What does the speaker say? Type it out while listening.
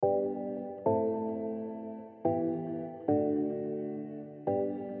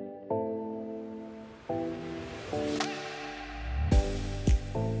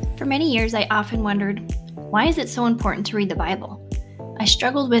many years, I often wondered, why is it so important to read the Bible? I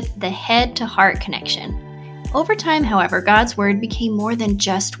struggled with the head-to-heart connection. Over time, however, God's Word became more than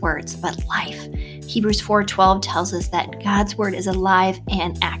just words, but life. Hebrews 4:12 tells us that God's Word is alive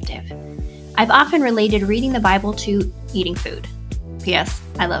and active. I've often related reading the Bible to eating food. P.S.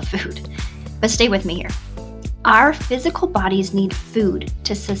 I love food. But stay with me here. Our physical bodies need food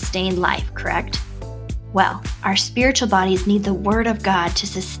to sustain life, correct? Well, our spiritual bodies need the Word of God to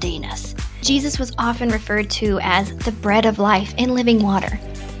sustain us. Jesus was often referred to as the bread of life and living water.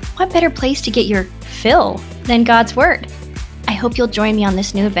 What better place to get your fill than God's Word? I hope you'll join me on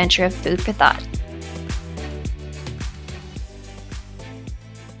this new adventure of Food for Thought.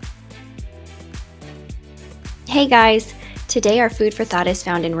 Hey guys, today our Food for Thought is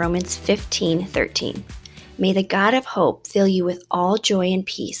found in Romans 15:13. May the God of hope fill you with all joy and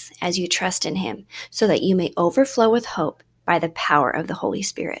peace as you trust in him, so that you may overflow with hope by the power of the Holy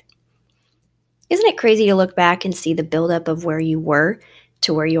Spirit. Isn't it crazy to look back and see the buildup of where you were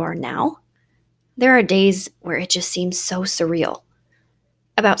to where you are now? There are days where it just seems so surreal.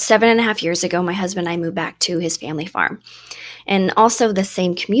 About 7.5 years ago, my husband and I moved back to his family farm, and also the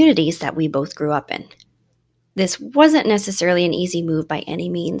same communities that we both grew up in. This wasn't necessarily an easy move by any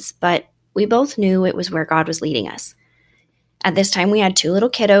means, but we both knew it was where God was leading us. At this time, we had 2 little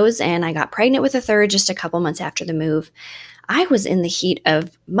kiddos, and I got pregnant with a third just a couple months after the move. I was in the heat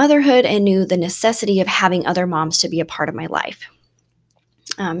of motherhood and knew the necessity of having other moms to be a part of my life.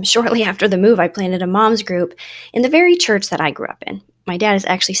 Shortly after the move, I planted a mom's group in the very church that I grew up in. My dad is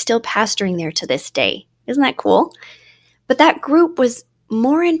actually still pastoring there to this day. Isn't that cool? But that group was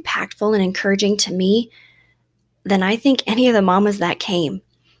more impactful and encouraging to me than I think any of the mamas that came.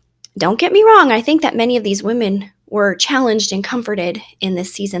 Don't get me wrong, I think that many of these women were challenged and comforted in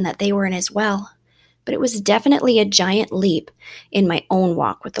this season that they were in as well. But it was definitely a giant leap in my own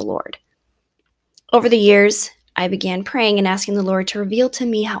walk with the Lord. Over the years, I began praying and asking the Lord to reveal to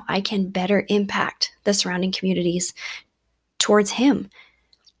me how I can better impact the surrounding communities towards him.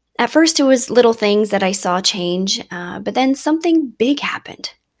 At first, it was little things that I saw change, but then something big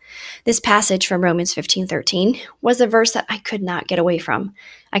happened. This passage from Romans 15:13 was a verse that I could not get away from.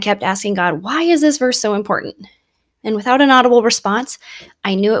 I kept asking God, why is this verse so important? And without an audible response,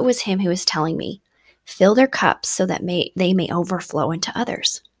 I knew it was him who was telling me, fill their cups so that they may overflow into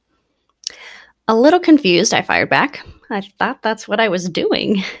others. A little confused, I fired back. I thought that's what I was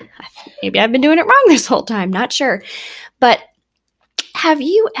doing. Maybe I've been doing it wrong this whole time, not sure. But have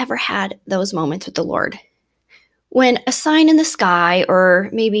you ever had those moments with the Lord? When a sign in the sky or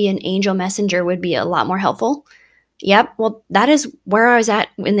maybe an angel messenger would be a lot more helpful? Yep, well, that is where I was at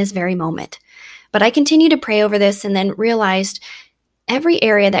in this very moment. But I continued to pray over this and then realized every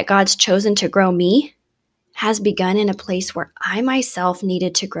area that God's chosen to grow me has begun in a place where I myself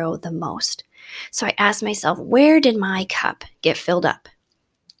needed to grow the most. So I asked myself, where did my cup get filled up?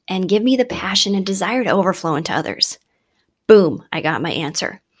 And give me the passion and desire to overflow into others. Boom, I got my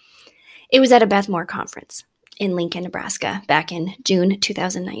answer. It was at a Beth Moore conference in Lincoln, Nebraska, back in June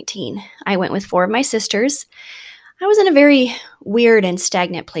 2019. I went with 4 of my sisters. I was in a very weird and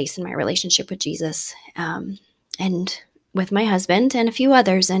stagnant place in my relationship with Jesus, and with my husband and a few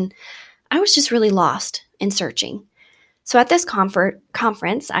others, and I was just really lost and searching. So at this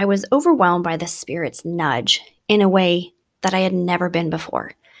conference, I was overwhelmed by the Spirit's nudge in a way that I had never been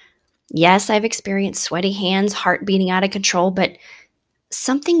before. Yes, I've experienced sweaty hands, heart beating out of control, but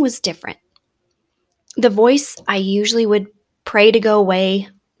something was different. The voice I usually would pray to go away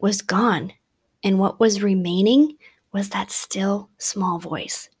was gone, and what was remaining was that still small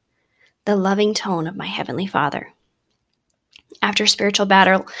voice, the loving tone of my Heavenly Father. After spiritual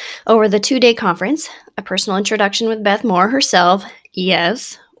battle over the 2-day conference, a personal introduction with Beth Moore herself,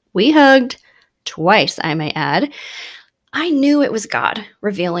 yes, we hugged twice, I may add, I knew it was God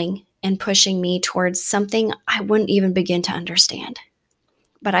revealing and pushing me towards something I wouldn't even begin to understand.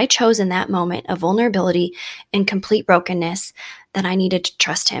 But I chose in that moment of vulnerability and complete brokenness that I needed to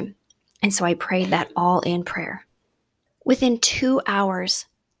trust him. And so I prayed that all in prayer. Within 2 hours,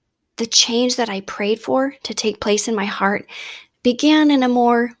 the change that I prayed for to take place in my heart began in a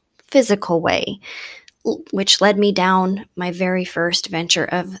more physical way, which led me down my very first venture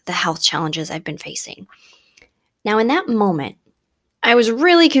of the health challenges I've been facing. Now, in that moment, I was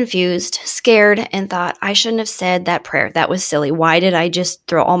really confused, scared, and thought I shouldn't have said that prayer. That was silly. Why did I just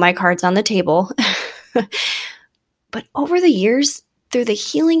throw all my cards on the table? But over the years, through the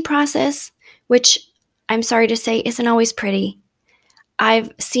healing process, which I'm sorry to say isn't always pretty,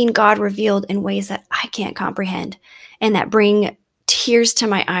 I've seen God revealed in ways that I can't comprehend and that bring tears to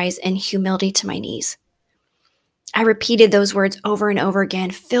my eyes and humility to my knees. I repeated those words over and over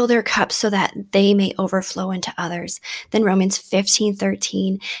again, fill their cups so that they may overflow into others. Then Romans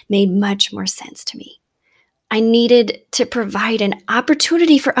 15:13 made much more sense to me. I needed to provide an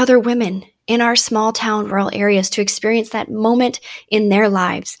opportunity for other women in our small town rural areas to experience that moment in their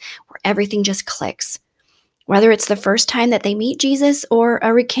lives where everything just clicks. Whether it's the first time that they meet Jesus or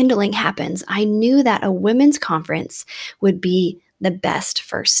a rekindling happens, I knew that a women's conference would be the best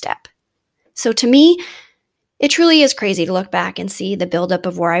first step. So to me, it truly is crazy to look back and see the buildup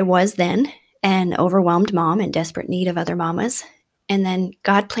of where I was then, an overwhelmed mom in desperate need of other mamas. And then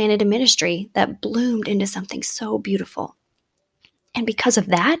God planted a ministry that bloomed into something so beautiful. And because of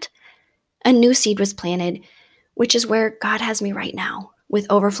that, a new seed was planted, which is where God has me right now with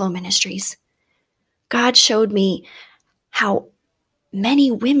Overflow Ministries. God showed me how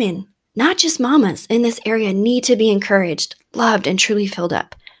many women, not just mamas in this area, need to be encouraged, loved, and truly filled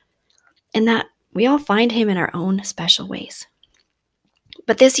up. And that we all find him in our own special ways.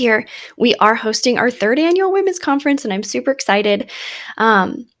 But this year, we are hosting our 3rd annual women's conference, and I'm super excited.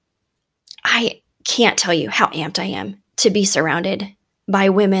 I can't tell you how amped I am to be surrounded by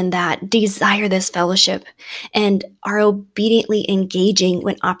women that desire this fellowship and are obediently engaging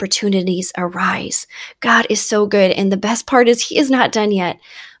when opportunities arise. God is so good, and the best part is he is not done yet.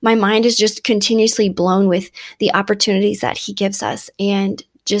 My mind is just continuously blown with the opportunities that he gives us and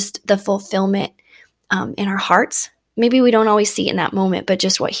just the fulfillment in our hearts. Maybe we don't always see it in that moment, but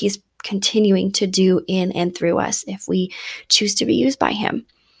just what he's continuing to do in and through us if we choose to be used by him.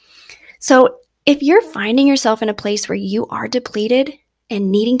 So if you're finding yourself in a place where you are depleted and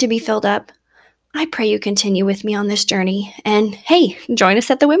needing to be filled up, I pray you continue with me on this journey. And hey, join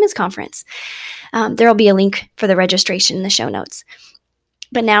us at the Women's Conference. There'll be a link for the registration in the show notes.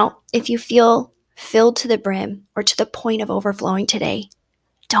 But now, if you feel filled to the brim or to the point of overflowing today,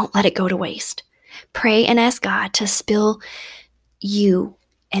 don't let it go to waste. Pray and ask God to spill you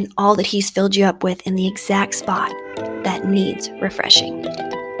and all that he's filled you up with in the exact spot that needs refreshing.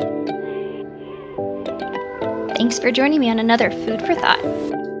 Thanks for joining me on another Food for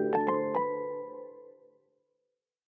Thought.